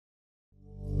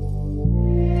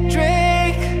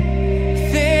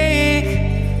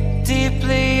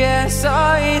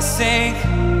sink.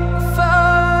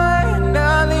 Finally,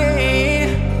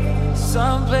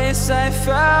 someplace I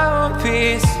found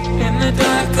peace. In the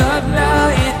dark of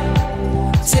night,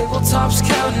 tabletops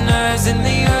counting hours in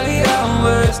the early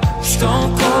hours.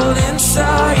 Stone cold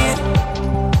inside,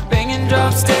 banging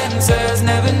drops, dancers,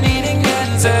 never needing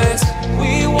answers.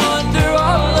 We wander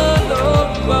all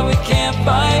alone, but we can't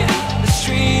find the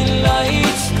street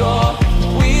lights go.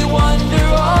 We wander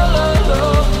all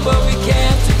alone, but we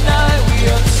can't deny we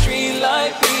are the street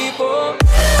light people.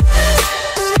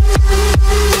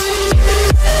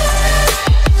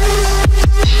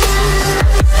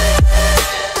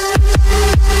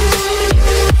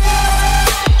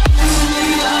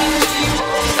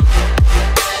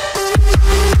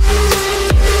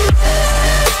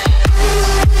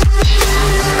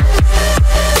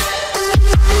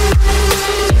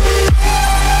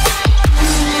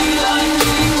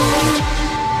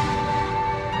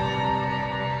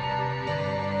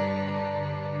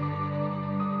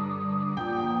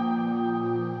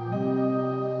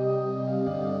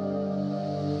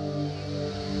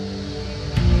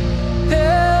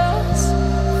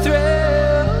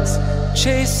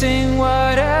 Chasing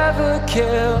whatever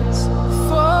kills.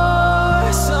 For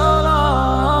so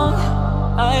long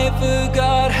I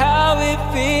forgot how it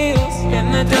feels. In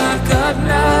the dark of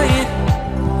night,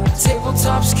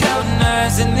 tabletops counting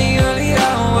hours in the early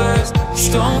hours.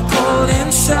 Stone cold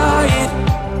inside,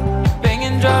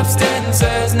 banging drops,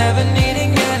 dancers, never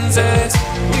needing answers.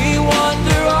 We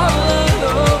wander all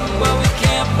alone, but we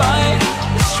can't find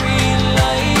the street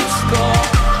lights go.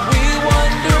 We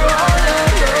wander all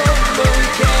alone, but we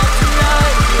can't deny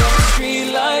we are the street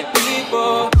light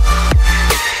people.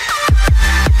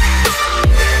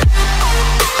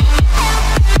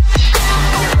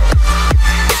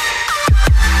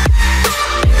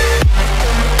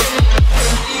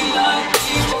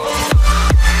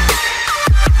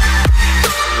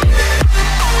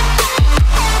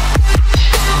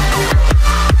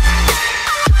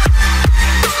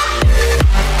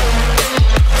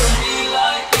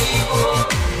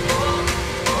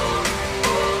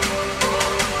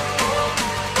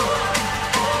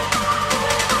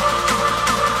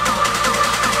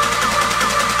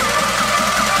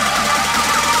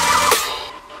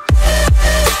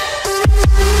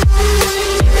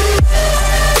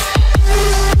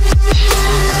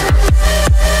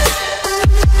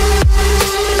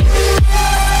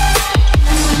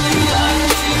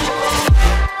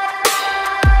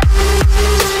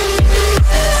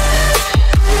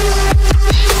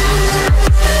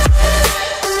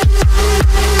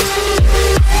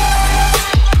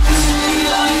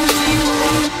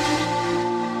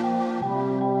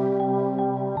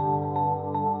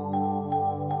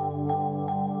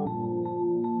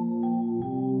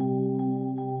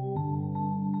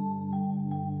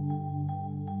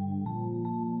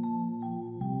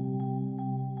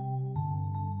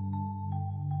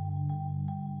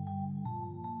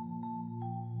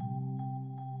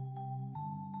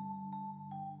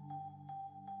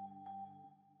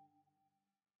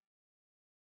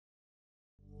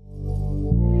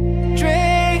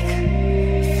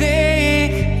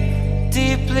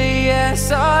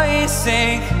 I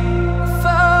sink.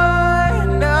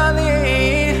 Finally,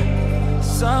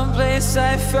 someplace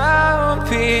I found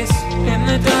peace. In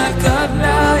the dark of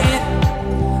night,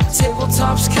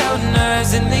 tabletops counting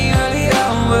hours in the early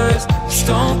hours.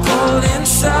 Stone cold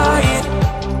inside,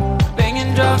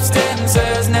 banging drops,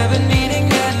 dancers, never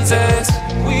needing answers.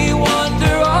 We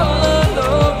wander all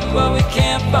alone, but we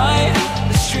can't find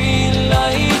the street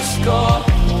lights go.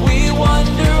 We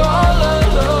wander all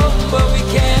alone, but we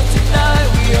can't deny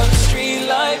we are the street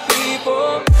light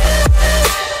people.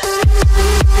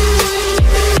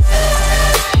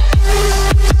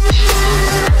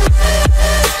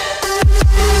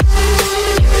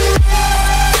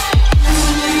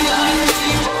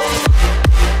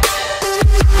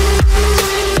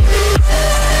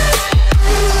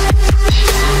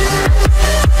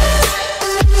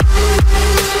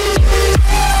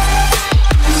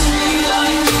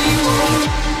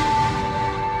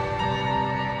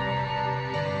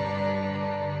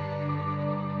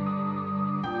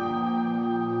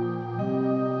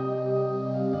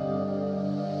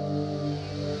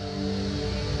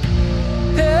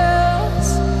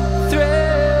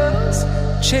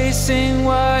 Chasing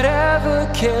whatever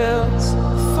kills.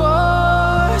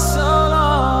 For so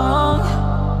long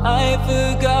I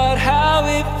forgot how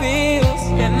it feels.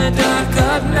 In the dark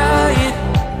of night,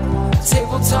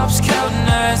 tabletops counting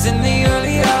hours in the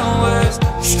early hours.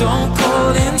 Stone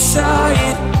cold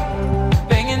inside,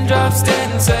 banging drops,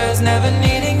 dancers, never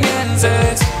needing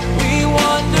answers.